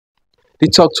The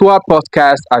tuah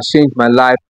podcast has changed my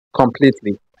life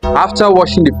completely. After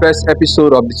watching the first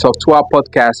episode of the tuah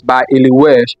podcast by Hailey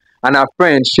Welch and her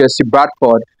friend Chelsea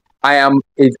Bradford, I am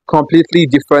a completely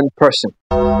different person.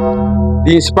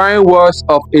 The inspiring words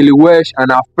of Hailey Welch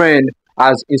and her friend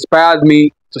has inspired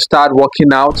me to start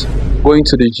working out, going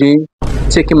to the gym,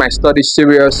 taking my studies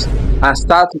serious, and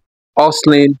start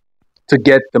hustling to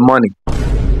get the money.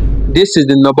 This is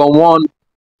the number one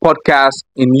podcast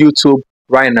in YouTube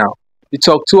right now. The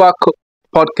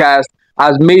podcast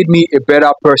has made me a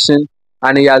better person,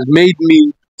 and it has made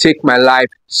me take my life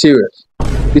serious.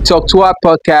 The tuah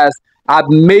podcast have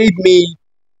made me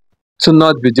to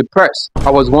not be depressed. I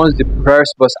was once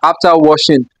depressed, but after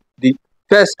watching the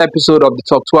first episode of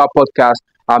the tuah podcast,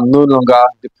 I'm no longer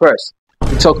depressed.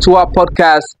 The tuah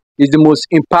podcast is the most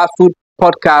impactful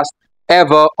podcast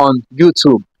ever on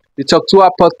YouTube. The tuah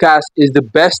podcast is the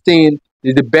best thing,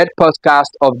 is the best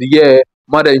podcast of the year,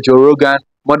 more than Joe Rogan,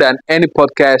 more than any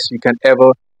podcast you can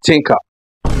ever think of.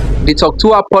 The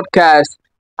tuah podcast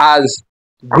has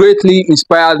greatly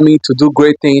inspired me to do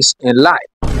great things in life.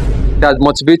 It has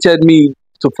motivated me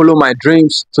to follow my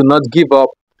dreams, to not give up,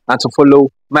 and to follow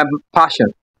my passion.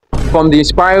 From the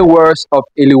inspiring words of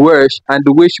Hailey Welch and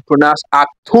the way she pronounced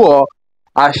tuah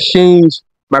has changed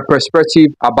my perspective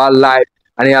about life,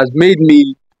 and it has made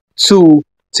me to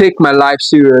take my life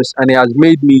serious, and it has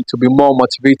made me to be more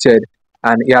motivated,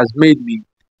 and it has made me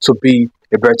to be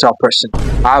a better person.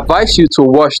 I advise you to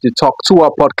watch the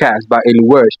tuah podcast by Hailey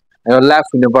Welch, and your life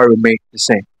will never remain the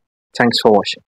same. Thanks for watching.